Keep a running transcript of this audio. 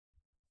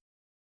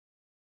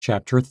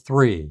Chapter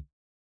 3.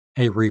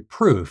 A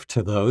Reproof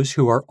to Those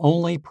Who Are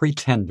Only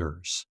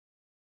Pretenders.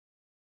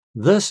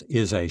 This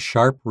is a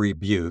sharp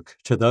rebuke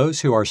to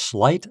those who are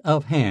sleight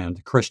of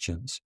hand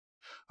Christians,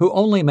 who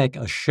only make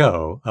a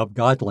show of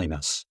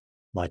godliness,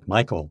 like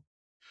Michael,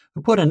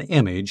 who put an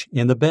image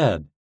in the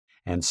bed,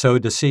 and so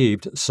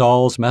deceived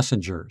Saul's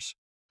messengers.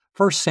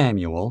 1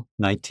 Samuel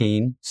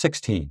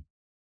 19:16.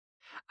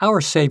 Our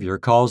Savior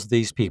calls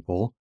these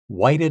people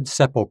whited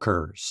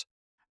sepulchres.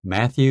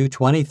 Matthew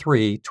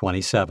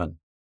 23:27.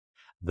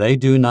 They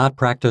do not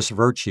practice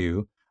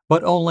virtue,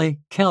 but only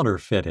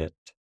counterfeit it.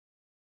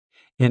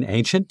 In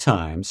ancient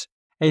times,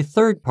 a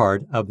third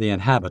part of the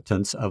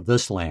inhabitants of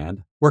this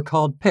land were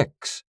called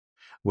Picts,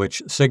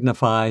 which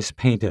signifies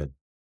painted.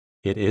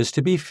 It is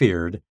to be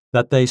feared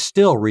that they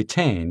still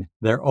retain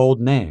their old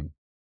name.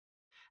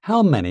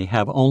 How many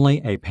have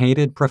only a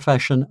painted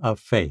profession of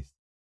faith,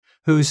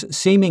 whose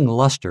seeming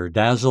luster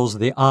dazzles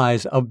the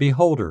eyes of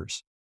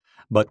beholders,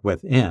 but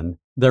within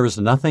there is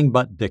nothing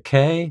but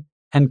decay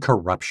and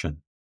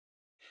corruption.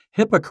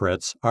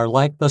 Hypocrites are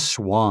like the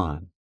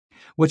swan,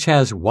 which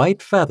has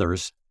white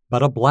feathers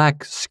but a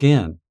black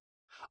skin,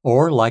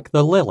 or like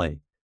the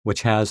lily,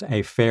 which has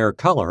a fair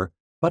color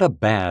but a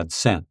bad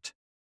scent.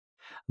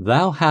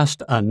 Thou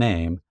hast a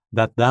name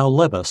that thou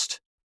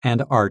livest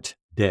and art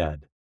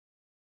dead.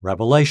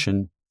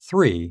 Revelation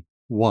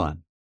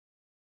 3:1.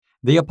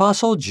 The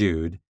Apostle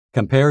Jude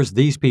compares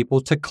these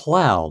people to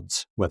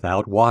clouds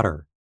without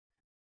water.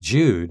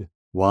 Jude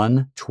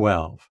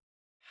 1:12.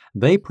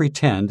 They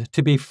pretend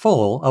to be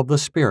full of the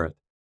Spirit,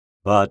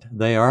 but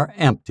they are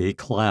empty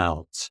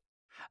clouds.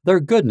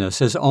 Their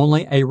goodness is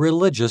only a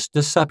religious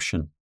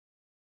deception.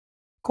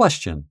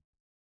 Question: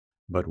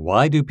 but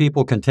why do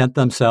people content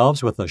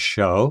themselves with a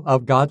show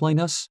of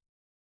godliness?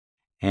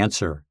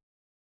 Answer: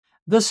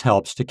 this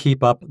helps to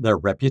keep up their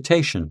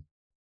reputation.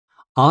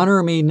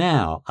 Honor me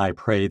now, I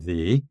pray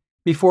thee,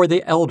 before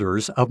the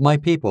elders of my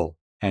people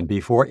and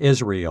before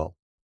Israel.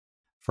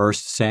 1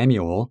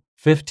 Samuel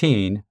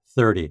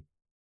 15:30.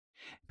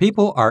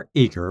 People are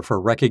eager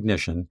for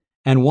recognition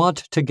and want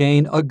to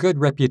gain a good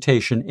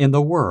reputation in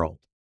the world.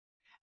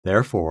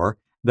 Therefore,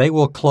 they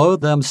will clothe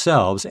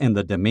themselves in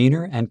the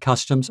demeanor and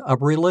customs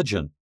of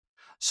religion,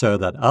 so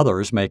that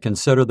others may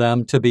consider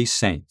them to be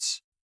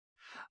saints.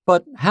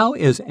 But how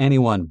is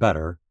anyone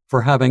better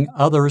for having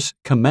others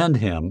commend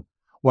him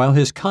while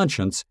his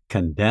conscience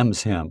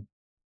condemns him?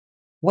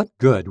 What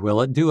good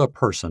will it do a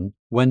person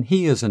when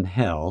he is in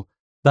hell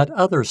that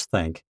others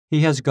think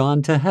he has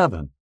gone to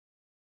heaven?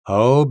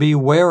 Oh,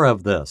 beware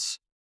of this.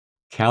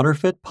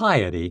 Counterfeit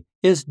piety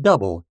is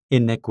double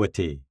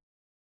iniquity.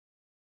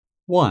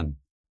 1.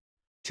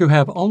 To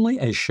have only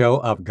a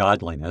show of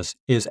godliness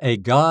is a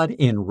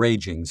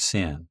God-enraging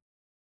sin.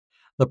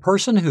 The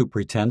person who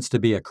pretends to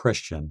be a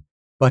Christian,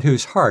 but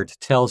whose heart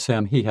tells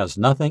him he has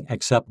nothing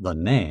except the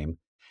name,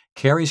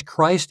 carries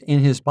Christ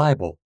in his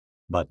Bible,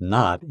 but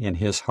not in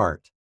his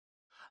heart.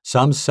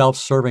 Some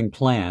self-serving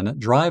plan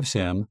drives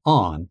him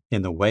on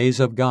in the ways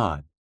of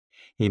God.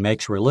 He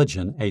makes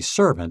religion a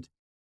servant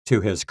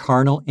to his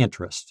carnal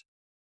interest.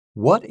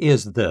 What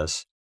is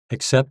this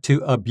except to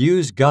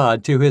abuse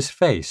God to his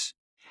face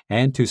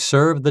and to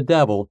serve the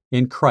devil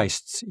in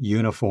Christ's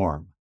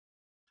uniform?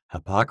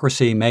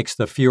 Hypocrisy makes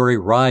the fury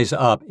rise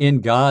up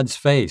in God's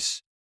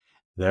face.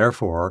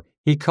 Therefore,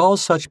 he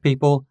calls such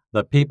people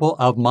the people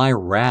of my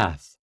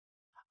wrath.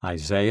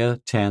 Isaiah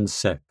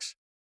 10:6.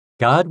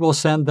 God will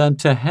send them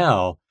to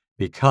hell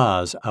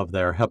because of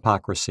their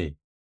hypocrisy.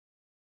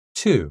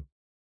 2.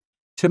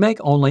 To make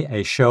only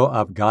a show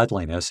of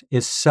godliness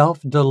is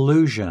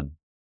self-delusion.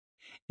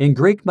 In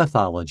Greek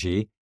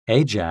mythology,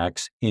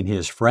 Ajax, in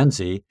his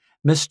frenzy,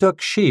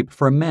 mistook sheep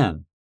for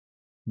men.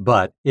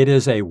 But it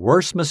is a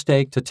worse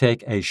mistake to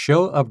take a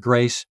show of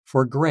grace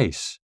for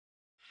grace.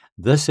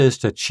 This is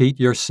to cheat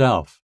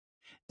yourself,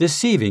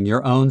 deceiving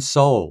your own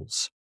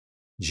souls.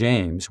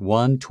 James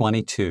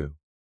 1:22.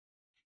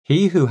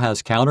 He who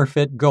has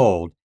counterfeit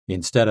gold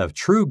instead of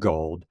true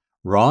gold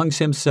wrongs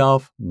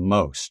himself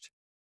most.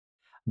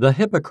 The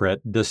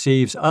hypocrite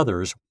deceives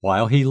others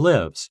while he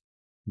lives,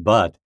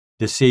 but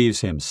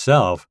deceives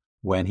himself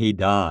when he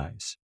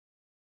dies.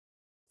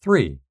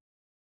 3.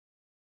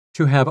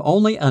 To have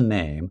only a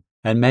name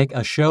and make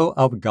a show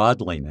of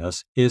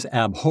godliness is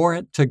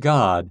abhorrent to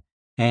God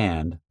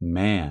and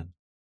man.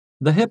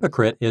 The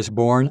hypocrite is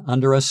born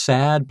under a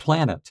sad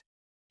planet.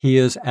 He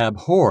is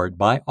abhorred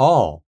by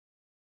all.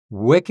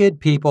 Wicked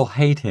people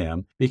hate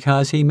him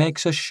because he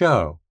makes a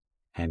show,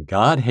 and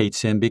God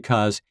hates him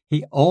because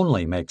he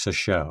only makes a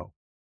show.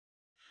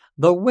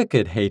 The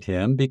wicked hate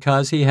him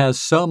because he has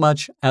so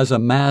much as a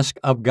mask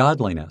of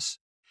godliness,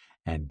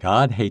 and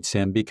God hates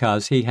him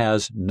because he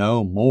has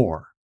no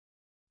more.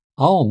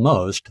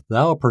 Almost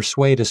thou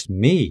persuadest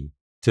me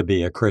to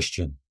be a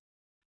Christian.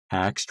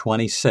 Acts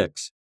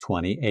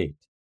 26:28.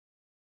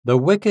 The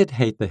wicked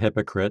hate the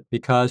hypocrite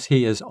because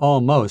he is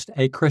almost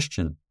a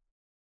Christian,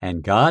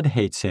 and God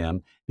hates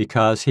him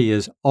because he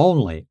is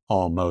only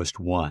almost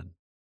one.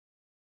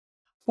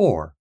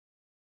 4.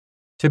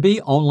 To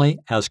be only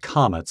as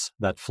comets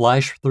that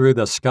flash through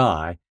the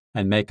sky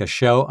and make a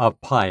show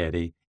of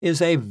piety is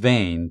a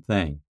vain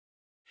thing.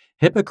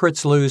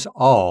 Hypocrites lose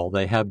all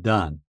they have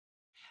done.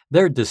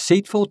 Their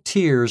deceitful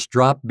tears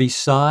drop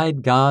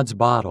beside God's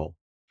bottle.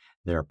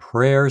 Their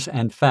prayers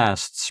and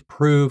fasts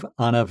prove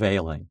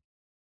unavailing.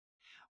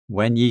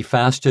 When ye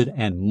fasted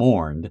and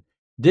mourned,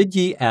 did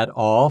ye at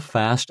all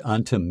fast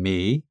unto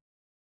me,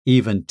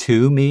 even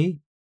to me?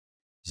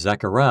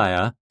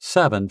 Zechariah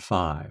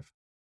 7:5.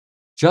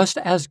 Just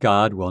as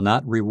God will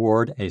not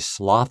reward a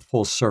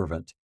slothful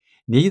servant,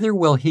 neither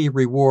will he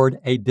reward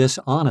a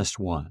dishonest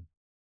one.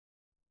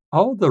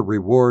 All the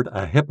reward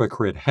a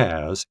hypocrite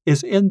has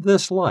is in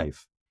this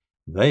life.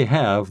 They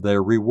have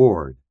their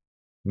reward.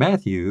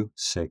 Matthew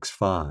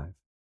 6:5.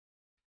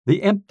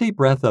 The empty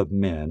breath of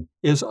men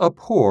is a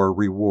poor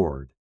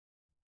reward.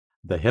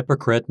 The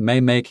hypocrite may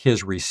make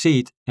his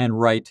receipt and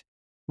write,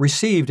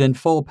 "Received in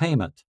full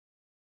payment."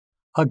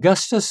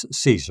 Augustus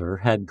Caesar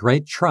had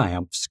great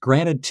triumphs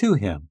granted to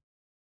him,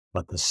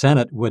 but the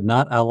Senate would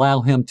not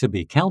allow him to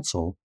be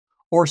consul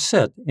or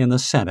sit in the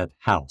Senate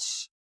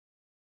house.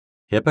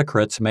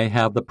 Hypocrites may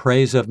have the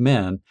praise of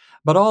men,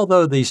 but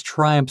although these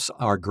triumphs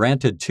are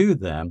granted to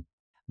them,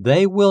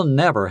 they will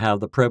never have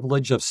the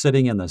privilege of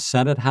sitting in the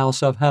Senate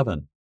house of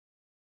heaven.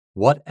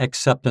 What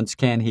acceptance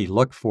can he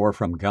look for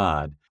from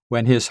God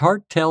when his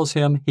heart tells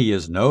him he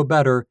is no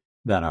better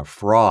than a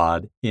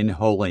fraud in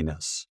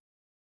holiness?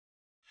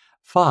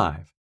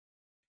 5.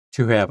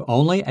 To have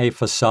only a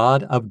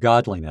facade of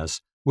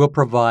godliness will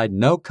provide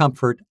no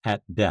comfort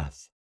at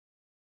death.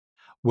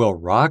 Will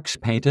rocks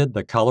painted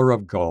the color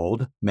of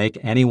gold make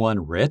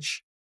anyone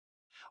rich?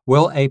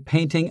 Will a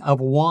painting of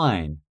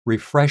wine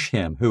refresh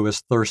him who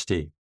is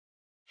thirsty?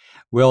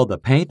 Will the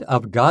paint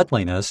of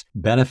godliness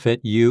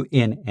benefit you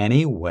in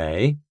any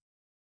way?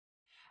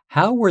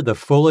 How were the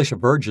foolish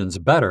virgins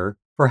better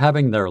for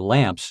having their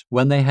lamps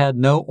when they had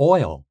no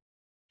oil?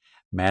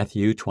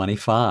 Matthew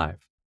 25.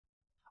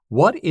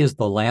 What is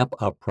the lamp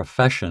of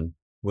profession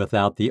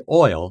without the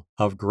oil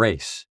of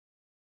grace?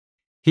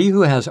 He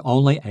who has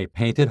only a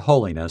painted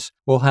holiness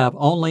will have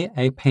only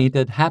a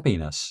painted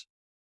happiness.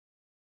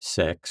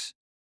 6.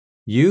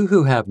 You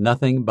who have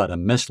nothing but a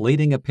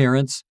misleading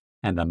appearance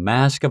and a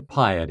mask of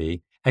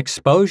piety,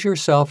 expose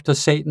yourself to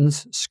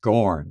Satan's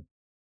scorn.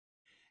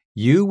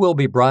 You will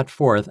be brought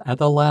forth at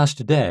the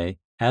last day,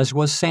 as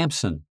was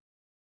Samson,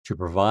 to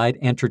provide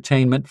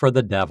entertainment for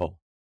the devil.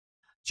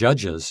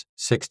 Judges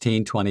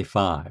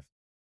 16:25.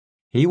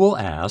 He will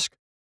ask,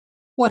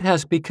 "What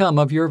has become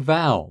of your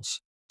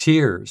vows,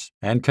 tears,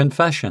 and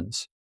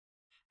confessions?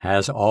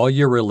 Has all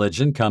your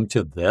religion come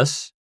to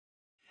this?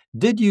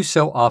 Did you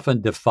so often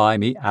defy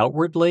me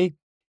outwardly,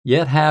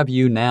 yet have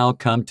you now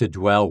come to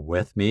dwell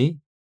with me?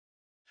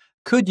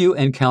 Could you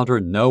encounter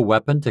no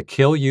weapon to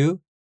kill you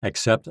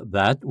except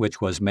that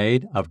which was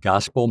made of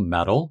gospel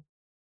metal?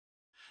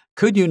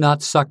 Could you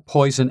not suck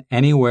poison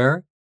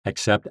anywhere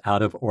except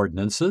out of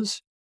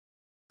ordinances?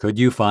 Could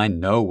you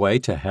find no way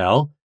to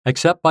hell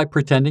except by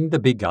pretending to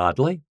be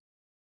godly?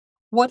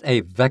 What a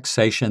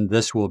vexation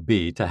this will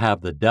be to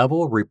have the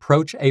devil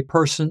reproach a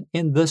person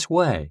in this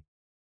way.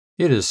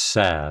 It is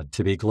sad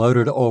to be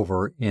gloated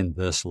over in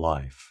this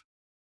life."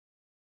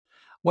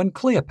 When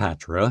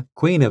Cleopatra,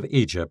 Queen of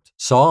Egypt,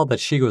 saw that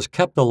she was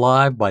kept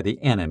alive by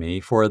the enemy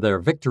for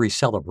their victory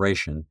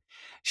celebration,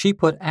 she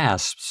put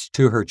asps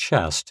to her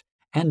chest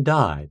and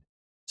died,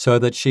 so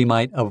that she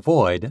might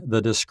avoid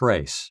the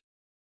disgrace.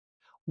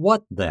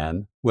 What,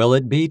 then, will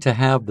it be to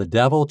have the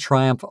devil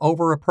triumph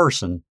over a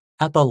person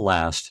at the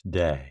last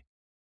day?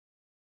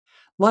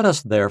 Let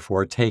us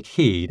therefore take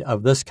heed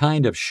of this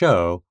kind of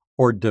show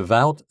or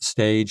devout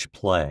stage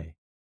play.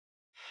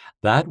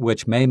 That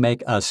which may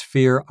make us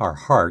fear our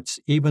hearts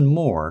even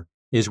more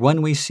is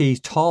when we see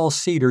tall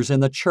cedars in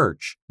the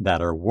church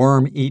that are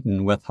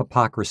worm-eaten with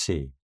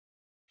hypocrisy.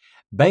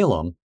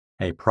 Balaam,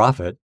 a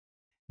prophet,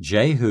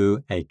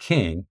 Jehu, a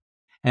king,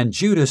 and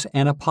Judas,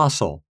 an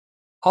apostle,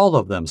 all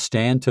of them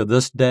stand to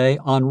this day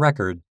on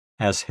record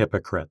as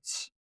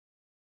hypocrites.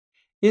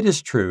 It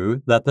is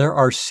true that there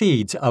are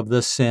seeds of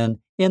this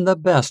sin in the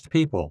best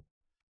people,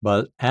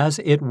 but as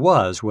it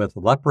was with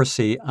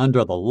leprosy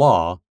under the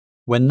law,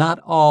 when not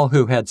all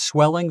who had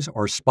swellings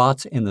or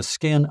spots in the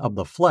skin of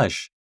the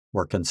flesh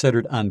were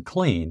considered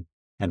unclean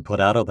and put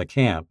out of the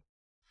camp,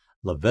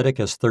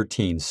 Leviticus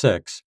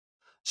 13:6,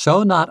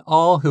 so not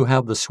all who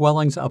have the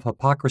swellings of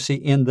hypocrisy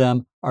in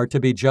them are to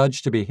be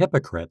judged to be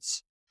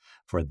hypocrites,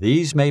 for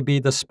these may be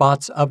the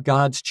spots of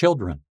God's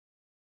children.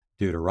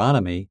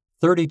 Deuteronomy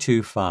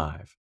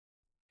 32:5.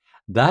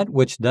 That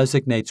which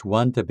designates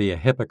one to be a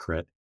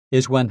hypocrite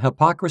is when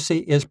hypocrisy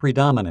is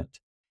predominant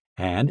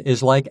and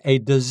is like a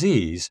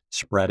disease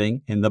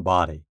spreading in the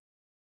body.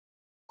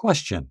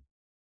 Question: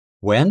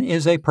 when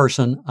is a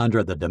person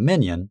under the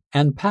dominion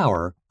and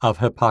power of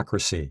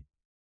hypocrisy?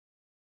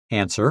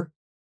 Answer: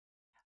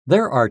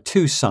 there are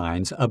two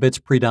signs of its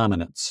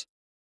predominance.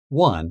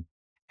 1.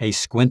 A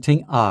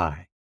squinting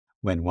eye,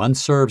 when one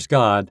serves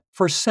God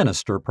for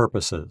sinister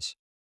purposes.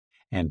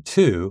 And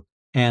 2.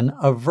 An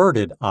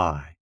averted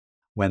eye,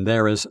 when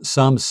there is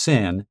some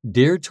sin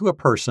dear to a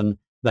person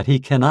that he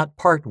cannot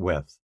part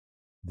with.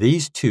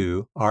 These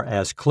two are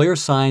as clear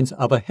signs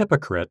of a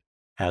hypocrite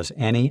as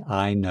any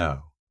I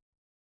know.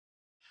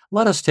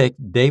 Let us take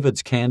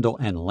David's candle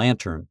and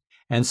lantern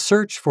and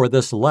search for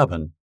this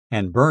leaven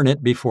and burn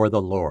it before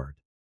the Lord.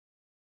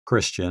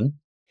 Christian,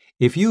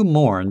 if you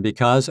mourn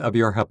because of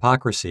your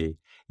hypocrisy,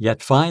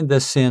 yet find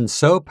this sin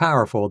so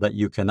powerful that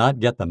you cannot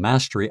get the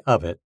mastery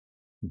of it,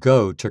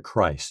 go to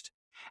Christ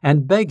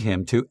and beg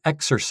Him to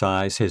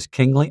exercise His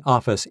kingly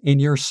office in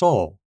your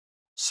soul,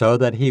 so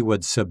that He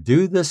would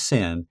subdue this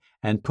sin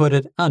and put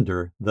it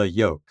under the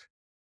yoke.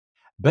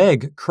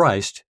 Beg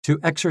Christ to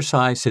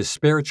exercise His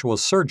spiritual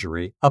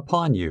surgery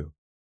upon you.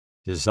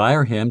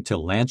 Desire Him to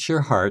lance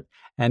your heart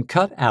and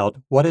cut out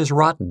what is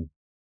rotten,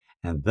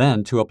 and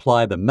then to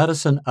apply the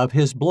medicine of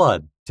His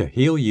blood to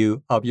heal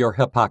you of your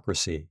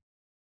hypocrisy.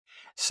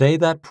 Say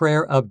that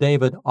prayer of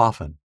David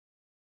often.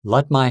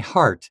 Let my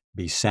heart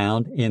be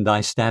sound in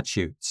thy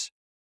statutes.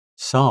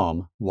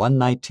 Psalm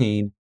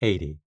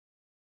 119:80.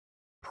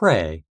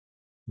 Pray,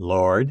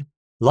 Lord,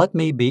 let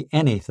me be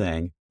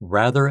anything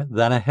rather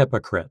than a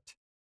hypocrite.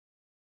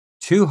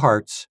 Two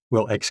hearts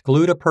will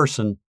exclude a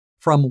person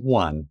from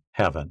one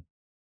heaven.